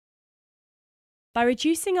By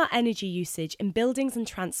reducing our energy usage in buildings and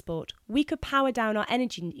transport, we could power down our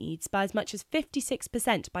energy needs by as much as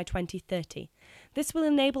 56% by 2030. This will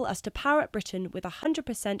enable us to power up Britain with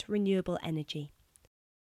 100% renewable energy.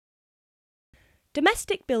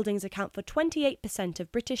 Domestic buildings account for 28%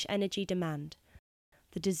 of British energy demand.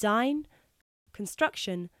 The design,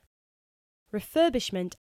 construction,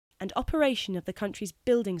 refurbishment, and operation of the country's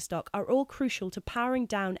building stock are all crucial to powering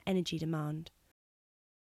down energy demand.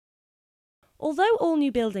 Although all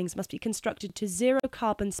new buildings must be constructed to zero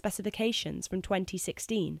carbon specifications from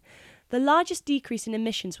 2016, the largest decrease in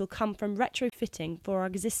emissions will come from retrofitting for our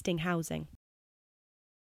existing housing.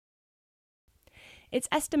 It's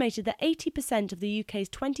estimated that 80% of the UK's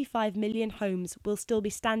 25 million homes will still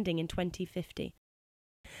be standing in 2050.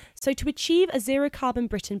 So to achieve a zero-carbon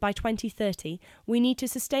Britain by 2030, we need to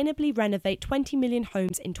sustainably renovate 20 million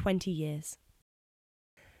homes in 20 years.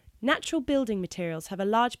 Natural building materials have a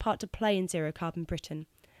large part to play in zero-carbon Britain,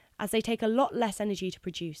 as they take a lot less energy to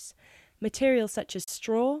produce. Materials such as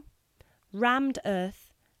straw, rammed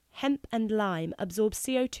earth, hemp and lime absorb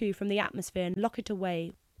CO2 from the atmosphere and lock it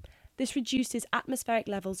away. This reduces atmospheric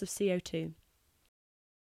levels of CO2.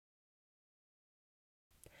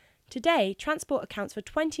 Today, transport accounts for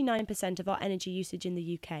 29% of our energy usage in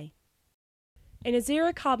the UK. In a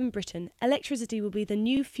zero-carbon Britain, electricity will be the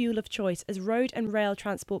new fuel of choice as road and rail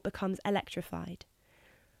transport becomes electrified.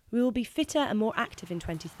 We will be fitter and more active in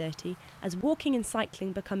 2030 as walking and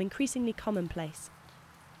cycling become increasingly commonplace.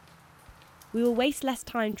 We will waste less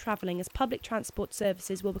time travelling as public transport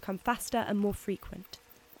services will become faster and more frequent.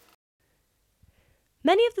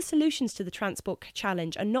 Many of the solutions to the transport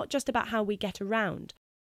challenge are not just about how we get around.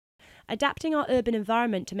 Adapting our urban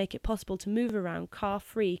environment to make it possible to move around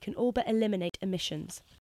car-free can all but eliminate emissions.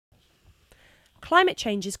 Climate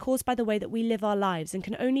change is caused by the way that we live our lives and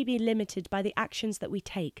can only be limited by the actions that we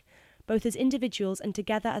take, both as individuals and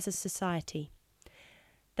together as a society.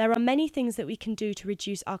 There are many things that we can do to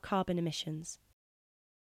reduce our carbon emissions.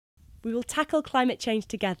 We will tackle climate change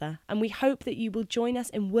together, and we hope that you will join us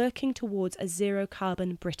in working towards a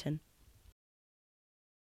zero-carbon Britain.